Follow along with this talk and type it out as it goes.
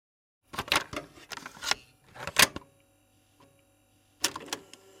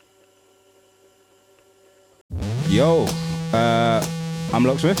Yo, I'm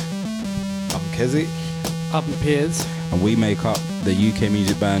Locksmith. I'm Kezzy. I'm Piers. And we make up the UK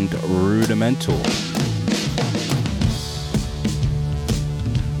music band Rudimental.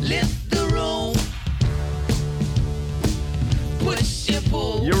 Lift the room. Push and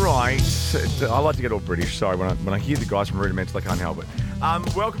pull. You're right. I like to get all British. Sorry, when I hear the guys from Rudimental, I can't help it.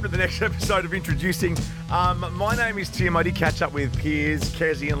 Welcome to the next episode of Introducing. My name is Tim. I did catch up with Piers,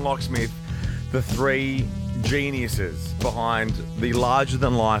 Kezzy and Locksmith, the three geniuses behind the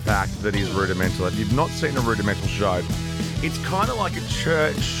larger-than-life act that is Rudimental. If you've not seen a Rudimental show, it's kind of like a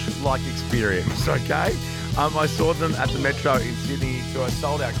church-like experience, okay? I saw them at the Metro in Sydney to a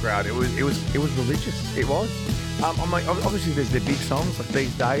sold-out crowd. It was religious. It was. I'm like, obviously there's their big songs like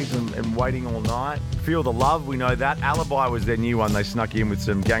These Days and Waiting All Night. Feel the Love, we know that. Alibi was their new one. They snuck in with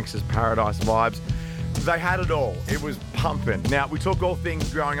some Gangsters Paradise vibes. They had it all. It was pumping. Now, we talk all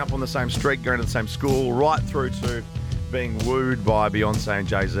things growing up on the same street, going to the same school, right through to being wooed by Beyonce and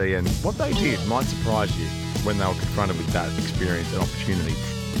Jay Z. And what they did might surprise you when they were confronted with that experience and opportunity.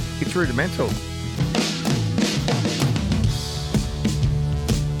 It's Rudimental.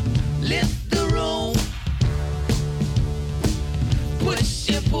 Lift the room. Push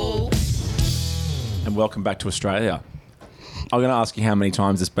and pull. And welcome back to Australia. I'm going to ask you how many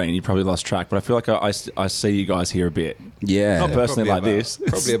times it's been. You probably lost track, but I feel like I see you guys here a bit. Yeah. Not personally like this.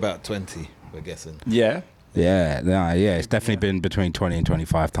 Probably about 20, we're guessing. Yeah. Yeah, it's definitely been between 20 and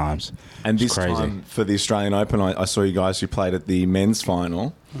 25 times. And It's this crazy. time for the Australian Open, I saw you guys who played at the men's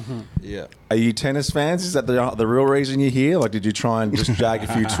final. Mm-hmm. Yeah. Are you tennis fans? Is that the real reason you're here? Like, did you try and just jag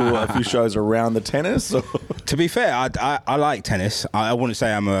a few shows around the tennis? Or? To be fair, I like tennis. I wouldn't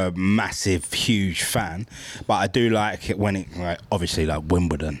say I'm a massive, huge fan, but I do like it when it, like, obviously, like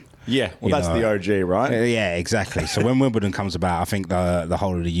Wimbledon. Yeah, well, that's the OG, right? Yeah, exactly. So when Wimbledon comes about, I think the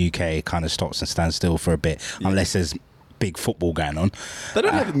whole of the UK kind of stops and stands still for a bit, unless there's big football going on. They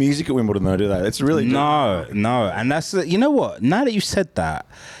don't have the music at Wimbledon, though, do they? It's really no. And that's you know what? Now that you said that,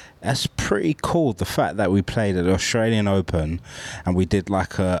 that's pretty cool. The fact that we played at the Australian Open and we did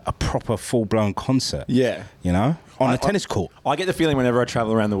like a proper full-blown concert. Yeah. You know, on a tennis court. I get the feeling whenever I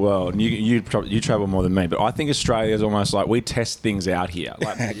travel around the world, and you travel more than me, but I think Australia is almost like we test things out here.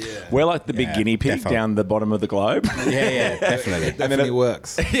 Like we're like the big guinea pig down the bottom of the globe. Yeah, definitely. It definitely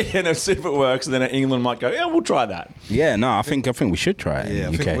works. Yeah, and see if it works, and then England might go, yeah, we'll try that. Yeah, no, I think we should try it. Yeah, in I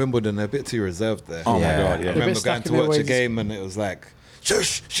the UK. think Wimbledon are a bit too reserved there. Oh Yeah. my god, I yeah. remember going to watch a game and it was like,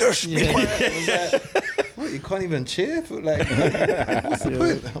 shush, be quiet. It was like, what, you can't even cheer? Like, what's the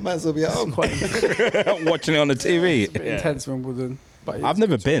point? I might as well be at home. Watching it on the TV. Intense Wimbledon. But I've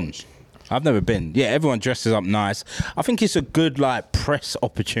never been. Yeah, everyone dresses up nice. I think it's a good like press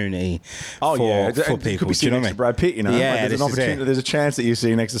opportunity for people. Could be Do you sitting know next what to Brad Pitt, you know? Yeah, like, there's an opportunity. There's a chance that you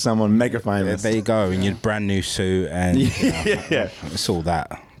see next to someone mega famous. There you go, in your brand new suit and it's all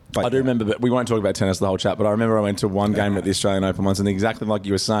that. But I do remember that we won't talk about tennis the whole chat, but I remember I went to one game at the Australian Open once, and exactly like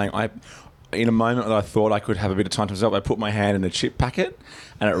you were saying, in a moment that I thought I could have a bit of time to myself, I put my hand in a chip packet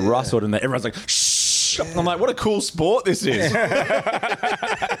and it rustled, and everyone's like, shh. And I'm like, what a cool sport this is. you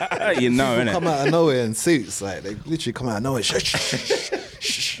know, People innit? come out of nowhere in suits. Like, they literally come out of nowhere. Shh.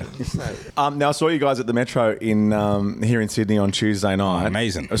 It's like, Now, I saw you guys at the Metro in here in Sydney on Tuesday night.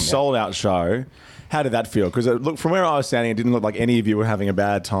 Amazing. A sold-out show. How did that feel? Because look, from where I was standing, it didn't look like any of you were having a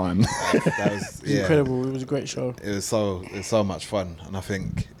bad time. that was incredible. It was a great show. It was so much fun, and I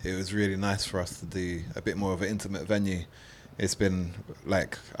think it was really nice for us to do a bit more of an intimate venue. It's been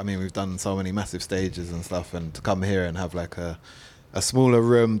like, I mean, we've done so many massive stages and stuff, and to come here and have like a smaller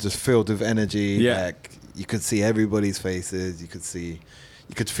room just filled with energy. Yeah. Like you could see everybody's faces, you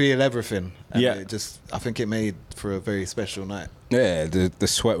could feel everything. And Yeah. I think it made for a very special night. Yeah, the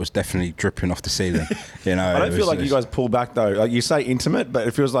sweat was definitely dripping off the ceiling. You know, I don't feel like you guys pull back though. Like you say intimate, but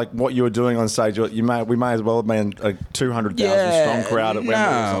it feels like what you were doing on stage. We may as well have been a 200,000 strong crowd at Wembley.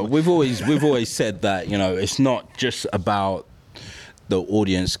 No, we've always said that, you know, it's not just about the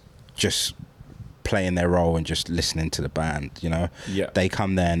audience just playing their role and just listening to the band. You know, They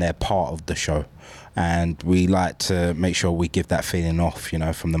come there and they're part of the show. And we like to make sure we give that feeling off, you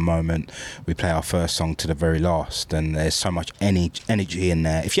know, from the moment we play our first song to the very last. And there's so much energy in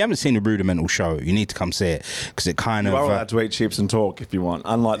there. If you haven't seen a Rudimental show, you need to come see it, because it kind of... You are allowed to eat chips and talk if you want,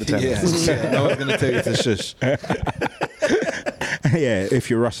 unlike the tennis. Yeah, no one's going to tell you to shush. Yeah, if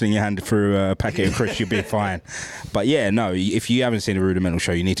you're rustling your hand through a packet of crisps, you'll be fine. But yeah, no, if you haven't seen a Rudimental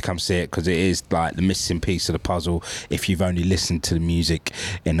show, you need to come see it, because it is like the missing piece of the puzzle if you've only listened to the music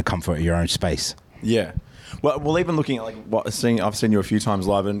in the comfort of your own space. Yeah. Well, even looking at like I've seen you a few times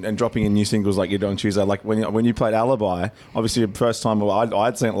live and dropping in new singles like you do on Tuesday. Like when you played Alibi, obviously the first time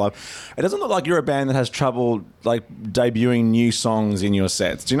I'd seen it live. It doesn't look like you're a band that has trouble like debuting new songs in your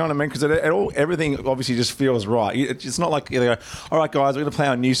sets. Do you know what I mean? Because everything obviously just feels right. It's not like they go, all right, guys, we're gonna play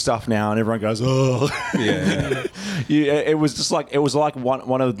our new stuff now, and everyone goes, oh, Yeah. It was just like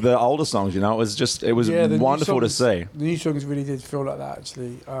one of the older songs. You know, it was wonderful to see. The new songs really did feel like that.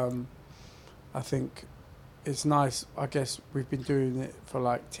 Actually, I think it's nice. I guess we've been doing it for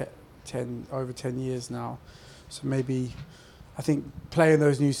like 10 years now, so maybe I think playing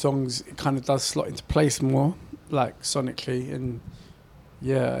those new songs, it kind of does slot into place more, like sonically, and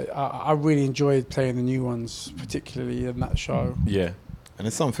yeah, I really enjoyed playing the new ones, particularly in that show. Yeah. And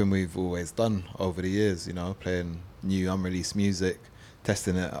it's something we've always done over the years, you know, playing new unreleased music,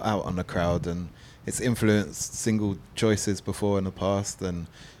 testing it out on the crowd, and it's influenced single choices before in the past, and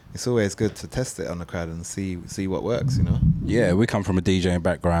it's always good to test it on the crowd and see what works, you know. Yeah, we come from a DJing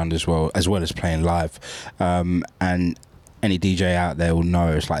background as well as playing live, and any DJ out there will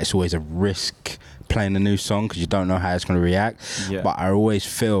know it's always a risk playing a new song because you don't know how it's going to react. Yeah. But I always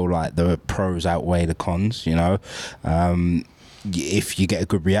feel like the pros outweigh the cons, you know. If you get a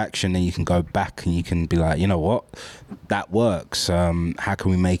good reaction, then you can go back and you can be like, you know what, that works. How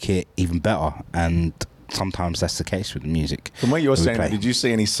can we make it even better? And sometimes that's the case with the music. From where you're standing, did you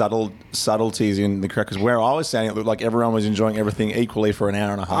see any subtleties in the crowd? Because where I was standing, it looked like everyone was enjoying everything equally for an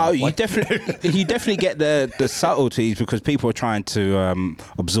hour and a half. Oh, you definitely get the subtleties because people are trying to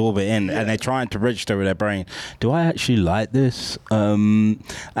absorb it in, and they're trying to register with their brain. Do I actually like this? You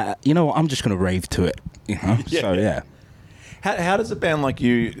know what? I'm just going to rave to it. You know? So yeah. How does a band like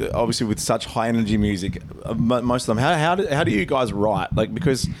you, obviously with such high energy music, most of them, how do you guys write? Like,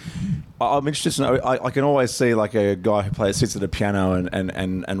 because I'm interested to know, I can always see like a guy who sits at a piano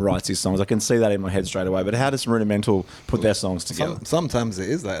and writes his songs. I can see that in my head straight away. But how does Rudimental put their songs together? Sometimes it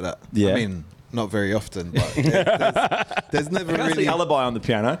is like that. Yeah. I mean, not very often, but there's never I really... see Alibi on the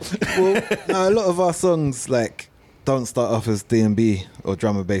piano. Well, no, a lot of our songs like don't start off as D&B or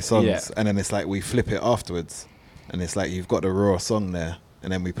drum and bass songs, and then it's like we flip it afterwards. And it's like you've got the raw song there,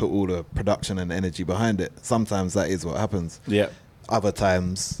 and then we put all the production and energy behind it. Sometimes that is what happens. Yeah. Other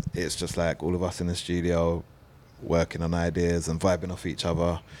times it's just like all of us in the studio working on ideas and vibing off each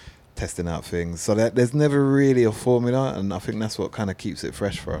other, testing out things. So there's never really a formula, and I think that's what kind of keeps it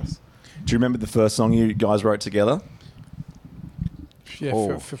fresh for us. Do you remember the first song you guys wrote together?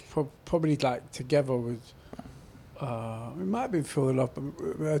 Yeah, probably like together with... it might have been Feel the Love,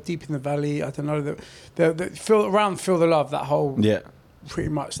 but Deep in the Valley, I don't know. Feel the Love, that whole... Yeah. Pretty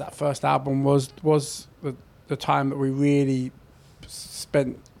much that first album was the time that we really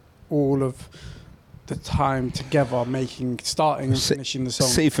spent all of the time together starting and finishing the song.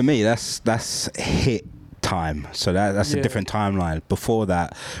 See, for me, that's hit time. So that's a different timeline. Before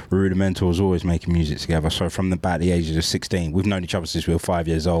that, Rudimental was always making music together. So from about the ages of 16, we've known each other since we were 5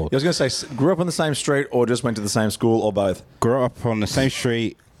 years old. I was going to say, grew up on the same street or just went to the same school or both? Grew up on the same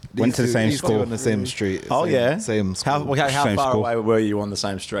street, went to the same school. On the same street. Same school. How Same far school. away were you on the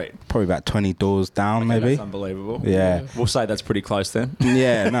same street? Probably about 20 doors down, maybe. That's unbelievable. Yeah. We'll say that's pretty close then.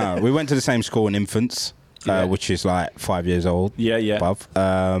 Yeah, no. We went to the same school in infants, which is like 5 years old. Yeah. Above.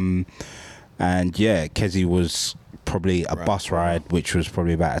 And yeah, Kezi was probably a bus ride, which was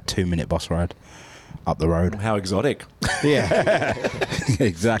probably about a 2-minute bus ride up the road. How exotic. Yeah,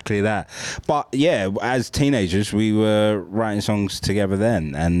 exactly that. But yeah, as teenagers, we were writing songs together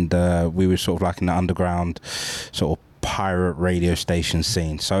then, and we were sort of like in the underground sort of pirate radio station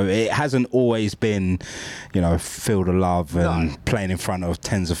scene. So it hasn't always been, Feel the Love and playing in front of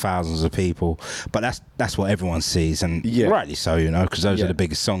tens of thousands of people. But that's what everyone sees, and rightly so, because those are the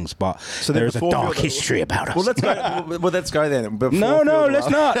biggest songs. But so there is a dark history about us. Well, let's go then. No, let's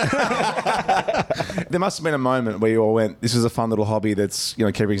not. There must have been a moment where you all went, this is a fun little hobby that's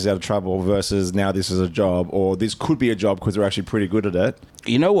keeping us out of trouble, versus now this is a job, or this could be a job because we're actually pretty good at it.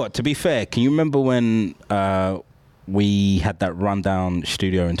 You know what? To be fair, can you remember when we had that rundown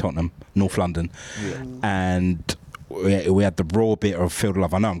studio in Tottenham, North London, and we had the raw bit of Feel the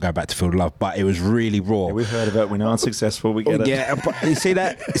Love. I know I'm going back to Feel the Love, but it was really raw. Yeah, we've heard of it. We know it's successful. We get it. Yeah, but you see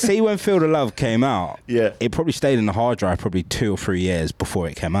that? See when Feel the Love came out? Yeah. It probably stayed in the hard drive probably 2 or 3 years before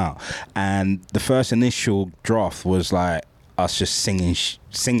it came out. And the first initial draft was like us just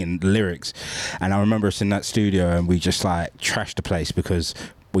singing the lyrics. And I remember us in that studio and we just like trashed the place because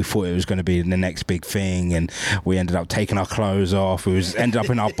we thought it was going to be the next big thing, and we ended up taking our clothes off. We ended up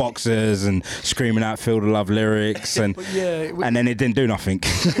in our boxers and screaming out "Feel the Love" lyrics, and and then it didn't do nothing.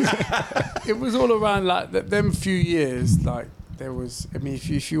 It was all around like them few years, like there was. I mean,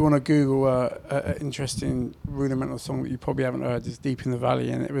 if you want to Google a interesting Rudimental song that you probably haven't heard, is "Deep in the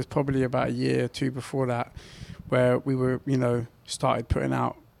Valley," and it was probably about a year or two before that, where we were, started putting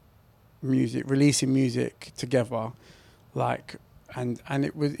out music, releasing music together, like, and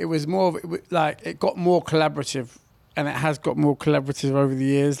it was more of it got more collaborative, and it has got more collaborative over the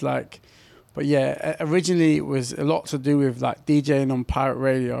years, like. But yeah, originally it was a lot to do with like DJing on pirate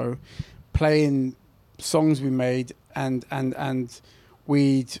radio, playing songs we made, and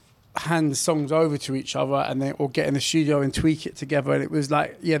we'd hand the songs over to each other, and then or get in the studio and tweak it together. And it was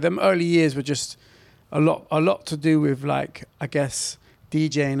like, yeah, them early years were just a lot to do with, like, I guess,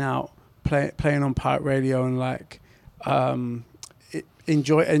 DJing out, playing on pirate radio, and like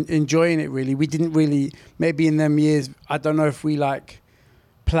enjoying it. Really, we didn't really, maybe in them years, I don't know if we like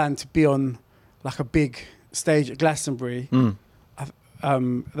planned to be on like a big stage at Glastonbury.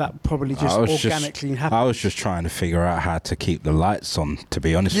 That probably just organically happened. I was just trying to figure out how to keep the lights on, to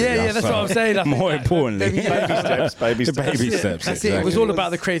be honest with you. Yeah, that's what I'm saying. More importantly, baby steps. Baby steps. That's Exactly. it. It was all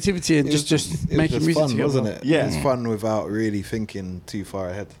about the creativity and just making was music fun, together. wasn't it? Yeah. It was fun without really thinking too far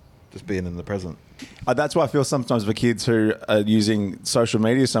ahead, just being in the present. That's why I feel sometimes for kids who are using social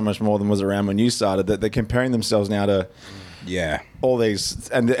media so much more than was around when you started, that they're comparing themselves now to all these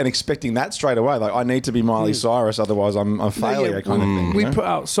and expecting that straight away. Like, I need to be Miley Cyrus, otherwise I'm a failure, kind of thing. We put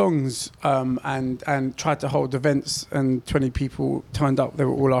out songs and tried to hold events, and 20 people turned up. They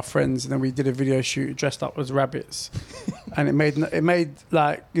were all our friends, and then we did a video shoot dressed up as rabbits, and it made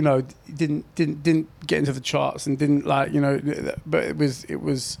like, didn't get into the charts and didn't, like, but it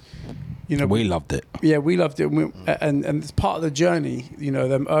was. We loved it. Yeah, we loved it, and it's part of the journey.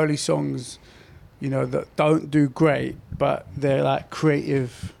 Them early songs, that don't do great, but they're like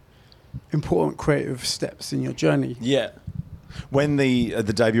important creative steps in your journey. Yeah. When the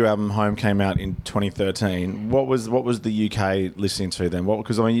debut album Home came out in 2013, what was the UK listening to then?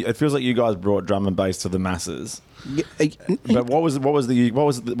 Because I mean, it feels like you guys brought drum and bass to the masses. But what was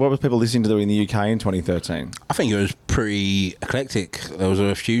people listening to in the UK in 2013? I think it was pretty eclectic. There was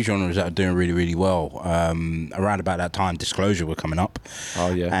a few genres that were doing really, really well. Around about that time, Disclosure were coming up.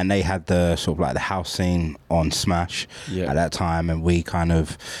 Oh yeah, and they had the sort of like the house scene on Smash at that time, and we kind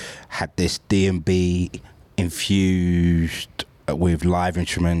of had this D&B infused with live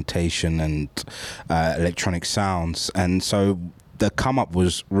instrumentation and electronic sounds, and so the come up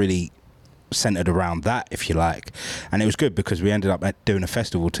was really centered around that, if you like, and it was good because we ended up doing a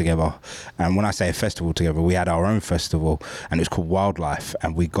festival together. And when I say a festival together, we had our own festival, and it was called Wildlife,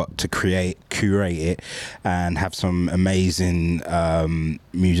 and we got to curate it and have some amazing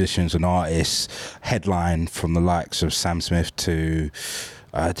musicians and artists headline, from the likes of Sam Smith to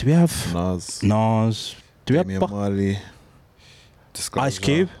do we have Nas? Do we have Marley, Ice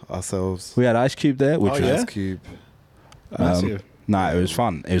Cube? Ourselves. We had Ice Cube there, which was Ice Cube. No, it was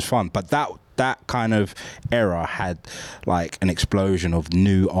fun. It was fun. But that kind of era had like an explosion of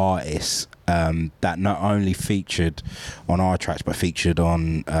new artists that not only featured on our tracks but featured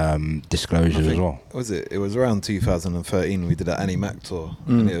on Disclosure as well. It was around 2013 we did that Annie Mac tour,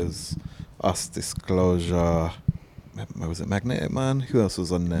 and it was us, Disclosure. Was it Magnetic Man? Who else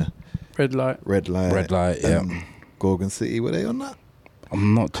was on there? Red Light, yeah. Gorgon City, were they on that?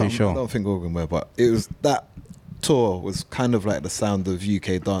 I'm not too sure. I don't think Gorgon were, but it was that tour was kind of like the sound of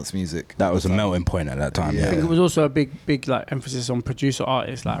UK dance music. That was a melting point at that time. I think it was also a big like emphasis on producer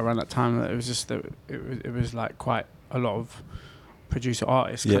artists, like around that time. That it was just it was like quite a lot of producer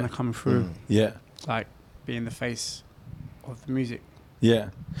artists kind of coming through. Yeah, like being the face of the music. Yeah.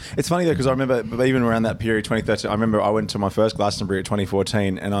 It's funny though, because I remember even around that period, 2013, I remember I went to my first Glastonbury at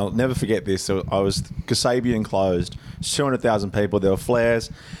 2014, and I'll never forget this. So I was Kasabian closed, 200,000 people, there were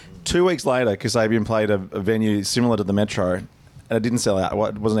flares. 2 weeks later, Kasabian played a venue similar to the Metro, and it didn't sell out.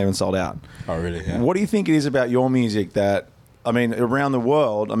 It wasn't even sold out. Oh, really? Yeah. What do you think it is about your music that, I mean, around the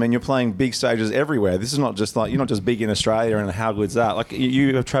world, I mean, you're playing big stages everywhere. This is not just like, you're not just big in Australia, and how good's that? Like,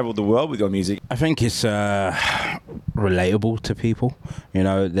 you have travelled the world with your music. I think it's relatable to people.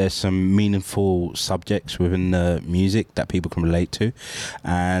 There's some meaningful subjects within the music that people can relate to,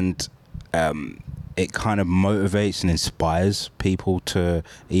 and it kind of motivates and inspires people to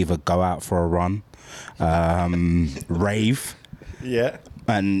either go out for a run, rave,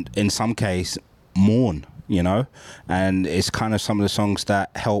 and in some case mourn. And it's kind of some of the songs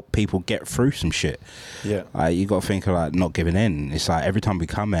that help people get through some shit. Yeah. You got to think of like Not Giving In. It's like every time we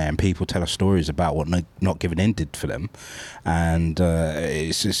come here and people tell us stories about what Not Giving In did for them. And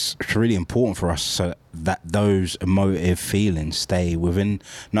it's really important for us so that those emotive feelings stay within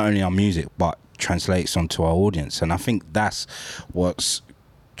not only our music, but translates onto our audience. And I think that's what's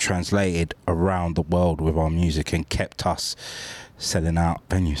translated around the world with our music and kept us selling out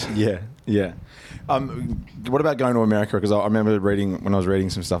venues. Yeah. What about going to America? Because I remember when I was reading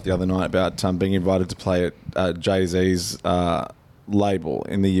some stuff the other night about being invited to play at Jay Z's label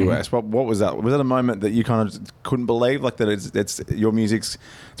in the US. Mm-hmm. What was that? Was that a moment that you kind of couldn't believe, like that it's your music's?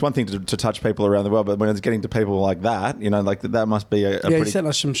 It's one thing to touch people around the world, but when it's getting to people like that, you know, like that must be a pretty... he sent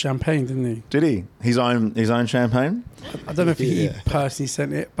us some champagne, didn't he? Did he? His own champagne? I don't know if he personally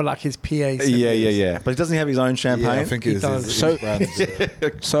sent it, but like his PA sent it. Yeah. But doesn't he have his own champagne? Yeah, I think it was his brand.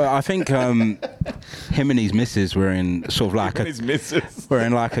 So I think him and his missus were in sort of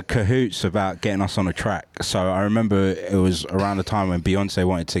like a cahoots about getting us on a track. So I remember it was around the time when Beyonce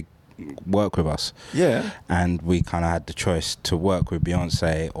wanted to work with us. Yeah. And we kind of had the choice to work with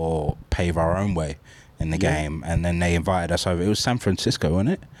Beyonce or pave our own way in the game. And then they invited us over. It was San Francisco, wasn't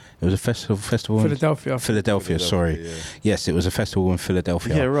it? It was a festival Philadelphia. Sorry. Yeah. Yes, it was a festival in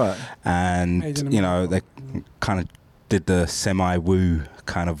Philadelphia. Yeah, right. And, you know, they kind of did the semi-woo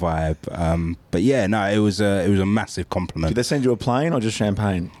kind of vibe. But yeah, no, it was a massive compliment. Did they send you a plane or just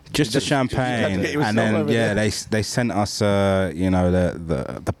champagne? Just the champagne, and then they sent us, you know,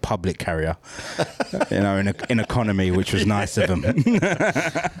 the public carrier, you know, in economy, which was nice of them.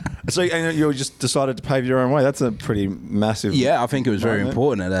 So you just decided to pave your own way. That's a pretty massive. Yeah, I think it was very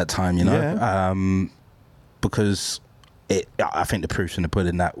important at that time, you know, because I think the proof's in the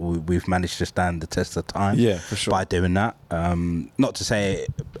pudding that we've managed to stand the test of time. Yeah, for sure. By doing that, not to say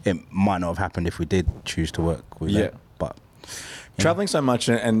it might not have happened if we did choose to work with it, but. Traveling so much,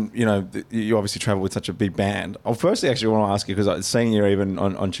 and you know, you obviously travel with such a big band. I firstly actually want to ask you, because seeing you even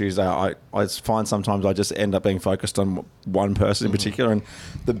on Tuesday, I find sometimes I just end up being focused on one person in particular, and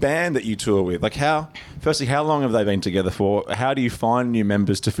the band that you tour with. Like, how long have they been together for? How do you find new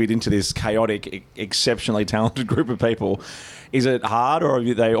members to fit into this chaotic, exceptionally talented group of people? Is it hard, or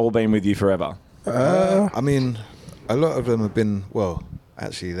have they all been with you forever? I mean, a lot of them have been. Well,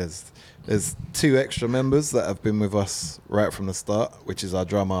 actually, there's 2 extra members that have been with us right from the start, which is our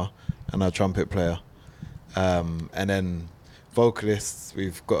drummer and our trumpet player. And then vocalists,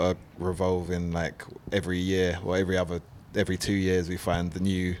 we've got to revolve in like every year or every 2 years we find the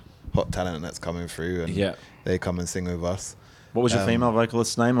new hot talent that's coming through, and they come and sing with us. What was your female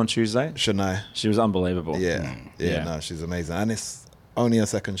vocalist's name on Tuesday? Shania. She was unbelievable. Yeah, no, she's amazing. And it's only a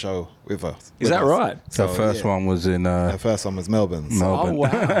second show with us. Is that right? So the first one was in... her first one was Melbourne. Oh,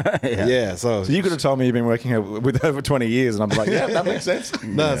 wow. Yeah, so you could have told me you've been working with her for 20 years, and I'm like, yeah, that makes sense.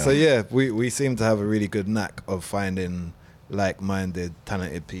 So we seem to have a really good knack of finding like-minded,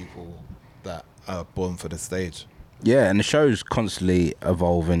 talented people that are born for the stage. Yeah, and the show's constantly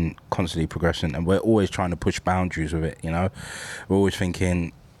evolving, constantly progressing, and we're always trying to push boundaries with it, you know? We're always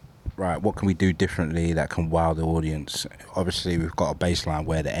thinking, right, what can we do differently that can wow the audience? Obviously, we've got a baseline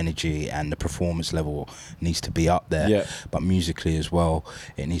where the energy and the performance level needs to be up there, but musically as well,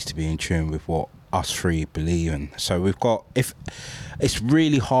 it needs to be in tune with what us three believe in. So it's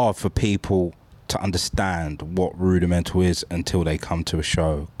really hard for people to understand what Rudimental is until they come to a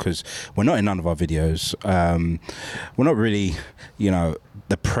show, because we're not in none of our videos. We're not really, you know,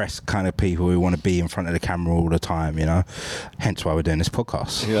 the press kind of people who want to be in front of the camera all the time, you know. Hence why we're doing this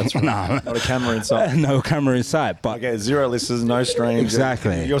podcast. Yeah, that's right. No. Not a camera in sight. No camera in sight. But okay, 0 listeners, no streams.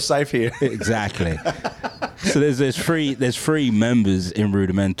 Exactly. You're safe here. Exactly. So there's three members in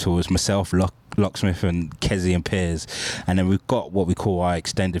Rudimental. It's myself, Locksmith, and Kezzy and Piers, and then we've got what we call our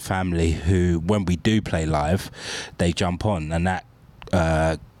extended family, who when we do play live, they jump on, and that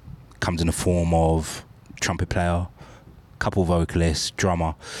comes in the form of trumpet player, couple vocalists,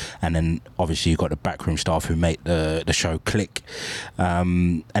 drummer, and then obviously you've got the backroom staff who make the show click,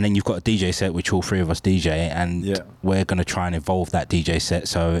 and then you've got a DJ set which all 3 of us DJ, and we're going to try and evolve that DJ set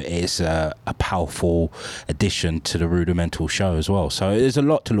so it's a powerful addition to the Rudimental show as well. So there's a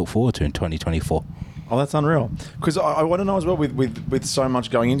lot to look forward to in 2024. Oh, that's unreal. Because I want to know as well, with so much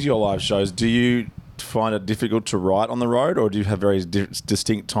going into your live shows, do you find it difficult to write on the road, or do you have very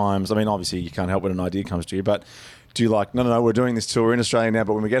distinct times? I mean, obviously you can't help when an idea comes to you, but do you like, no, we're doing this tour, we're in Australia now,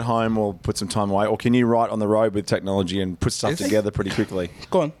 but when we get home, we'll put some time away? Or can you write on the road with technology and put stuff together pretty quickly?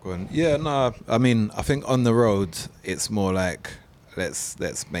 Go on. Yeah, no, I mean, I think on the road, it's more like,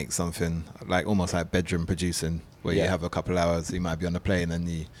 let's make something, like almost like bedroom producing, where you have a couple hours, you might be on the plane and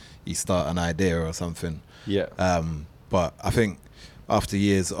you start an idea or something. Yeah. But I think after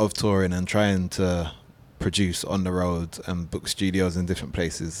years of touring and trying to produce on the road and book studios in different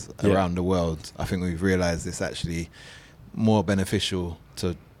places around the world, I think we've realized it's actually more beneficial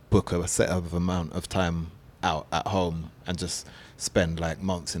to book a set of amount of time out at home and just spend like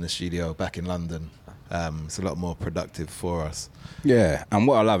months in the studio back in London It's a lot more productive for us. Yeah, and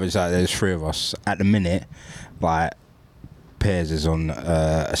what I love is that there's 3 of us at the minute. Like, Piers is on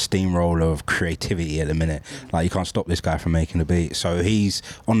a steamroller of creativity at the minute. Like, you can't stop this guy from making a beat. So he's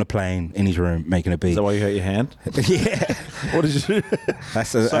on the plane in his room making a beat. Is that why you hurt your hand? Yeah. What did you do? That's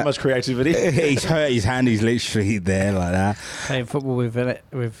So much creativity. He's hurt his hand. He's literally there like that. Playing football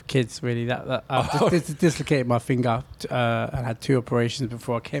with kids, really. That I dislocated my finger and had 2 operations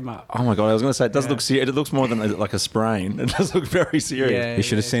before I came out. Oh my god! I was going to say it does look serious. It looks more than like a sprain. It does look very serious. Yeah, You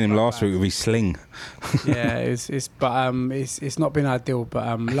should have seen him last week with his sling. Yeah, it's not been ideal,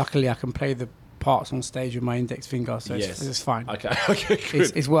 but luckily I can play the parts on stage with my index finger, so it's fine. Okay,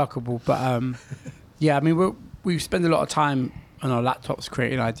 good. It's workable, but yeah, I mean we spend a lot of time on our laptops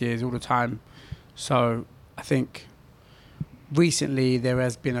creating ideas all the time, so I think recently there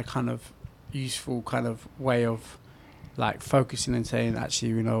has been a kind of useful kind of way of like focusing and saying, actually,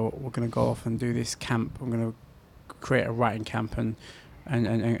 you know, we're going to go off and do this camp. I'm going to create a writing camp and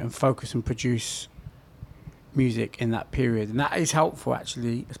focus and produce music in that period, and that is helpful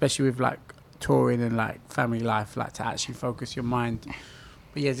actually, especially with like touring and like family life, like to actually focus your mind.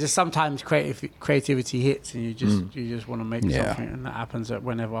 But yeah, just sometimes creativity hits and you just want to make something, and that happens at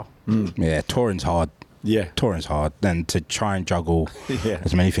whenever. Yeah, touring's hard. Yeah, touring's hard. Then to try and juggle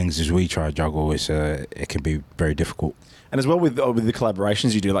as many things as we try to juggle, it can be very difficult. And as well with the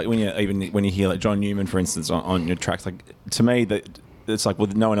collaborations you do, like when you hear like John Newman, for instance, on your tracks, like to me that it's like, well,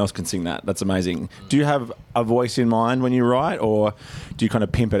 no one else can sing that. That's amazing. Do you have a voice in mind when you write, or do you kind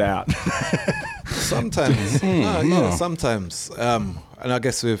of pimp it out? Sometimes, sometimes. And I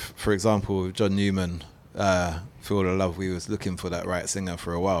guess for example, with John Newman, Feel the Love, we was looking for that right singer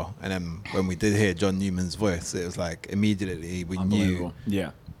for a while, and then when we did hear John Newman's voice, it was like immediately we knew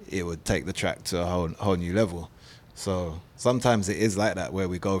it would take the track to a whole new level. So sometimes it is like that, where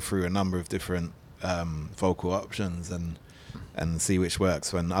we go through a number of different vocal options and see which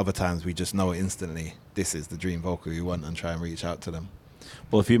works, when other times we just know instantly this is the dream vocal you want and try and reach out to them.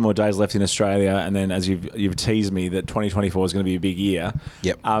 Well, a few more days left in Australia, and then as you've teased me that 2024 is going to be a big year.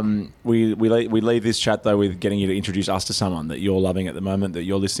 Yep. We leave this chat though with getting you to introduce us to someone that you're loving at the moment, that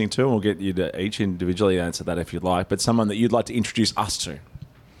you're listening to, and we'll get you to each individually answer that if you'd like, but someone that you'd like to introduce us to.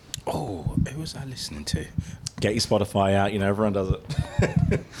 Oh, who was I listening to? Get your Spotify out, you know, everyone does it.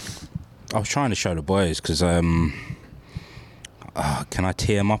 I was trying to show the boys because can I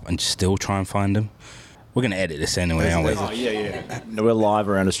tee them up and still try and find them? We're going to edit this anyway, aren't we? Oh, yeah. No, we're live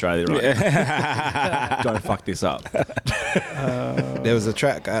around Australia right now. Don't fuck this up. There was a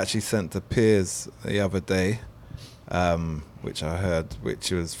track I actually sent to Piers the other day, which I heard,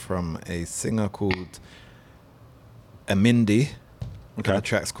 which was from a singer called Amindi. Okay. The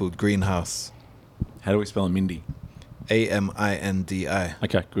track's called Greenhouse. How do we spell Amindi? Amindi.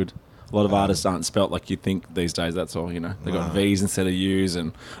 Okay, good. A lot of artists aren't spelt like you think these days, that's all, you know. They've got V's instead of U's.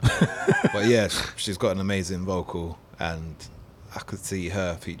 And but yeah, she's got an amazing vocal, and I could see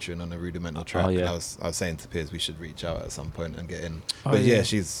her featuring on a Rudimental track. Oh, yeah. And I was saying to Piers we should reach out at some point and get in. But yeah,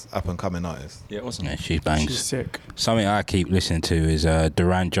 she's up and coming artist. Yeah, awesome. Yeah, she bangs. She's sick. Something I keep listening to is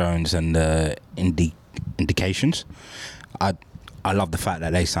Duran Jones and Indications. I love the fact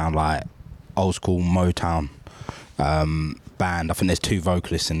that they sound like old school Motown band. I think there's 2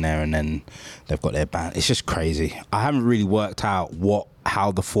 vocalists in there, and then they've got their band. It's just crazy. I haven't really worked out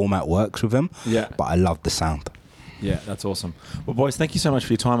how the format works with them, but I love the sound. Yeah, that's awesome. Well, boys, thank you so much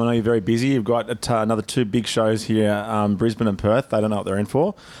for your time. I know you're very busy. You've got another 2 big shows here, Brisbane and Perth. They don't know what they're in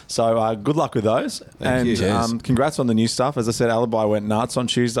for. So good luck with those. Thank you. Congrats on the new stuff. As I said, Alibi went nuts on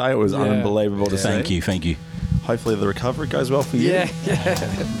Tuesday. It was unbelievable to see. Thank you. Hopefully the recovery goes well for you. Yeah.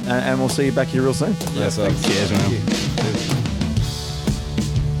 And we'll see you back here real soon. Yes, Cheers, man.